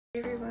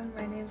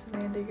is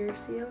Amanda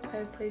Guercio.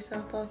 I play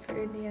softball for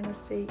Indiana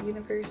State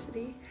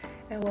University,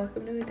 and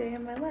welcome to a day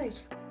in my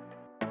life.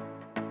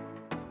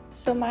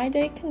 So my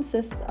day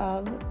consists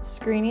of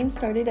screening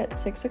started at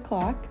 6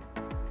 o'clock,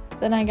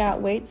 then I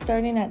got weight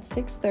starting at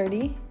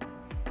 6:30,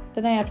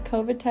 then I have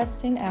COVID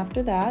testing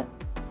after that,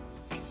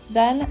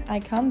 then I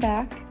come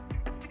back,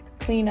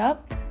 clean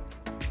up,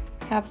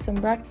 have some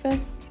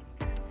breakfast,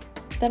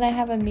 then I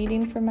have a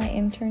meeting for my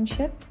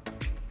internship.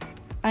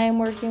 I am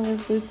working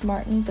with Luke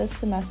Martin this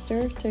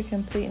semester to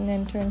complete an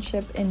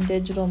internship in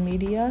digital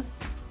media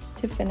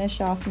to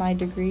finish off my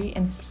degree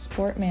in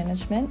sport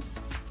management.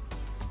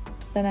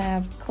 Then I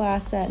have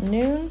class at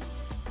noon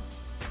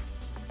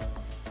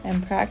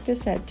and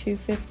practice at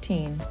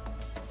 2:15.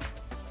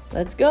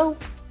 Let's go!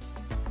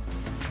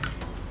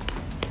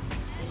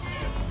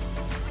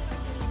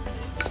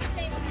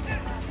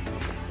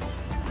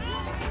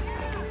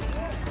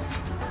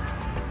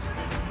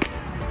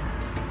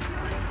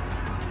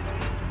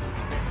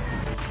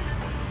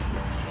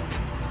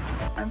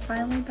 I'm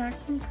finally back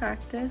from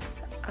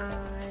practice.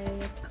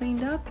 I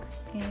cleaned up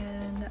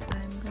and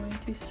I'm going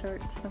to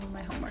start some of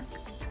my homework.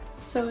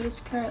 So it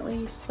is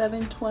currently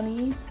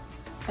 7:20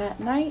 at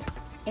night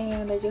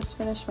and I just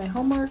finished my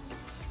homework,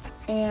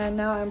 and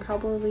now I'm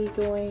probably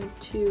going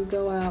to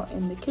go out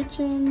in the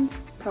kitchen,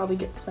 probably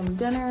get some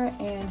dinner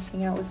and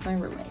hang out with my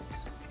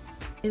roommates.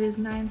 It is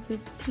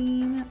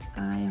 9:15.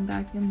 I am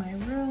back in my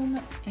room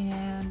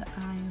and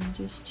I am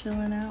just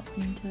chilling out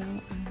until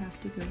I have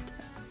to go to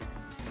bed.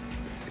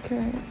 It's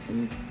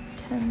currently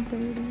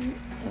 10:30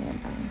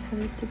 and I'm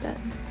headed to bed.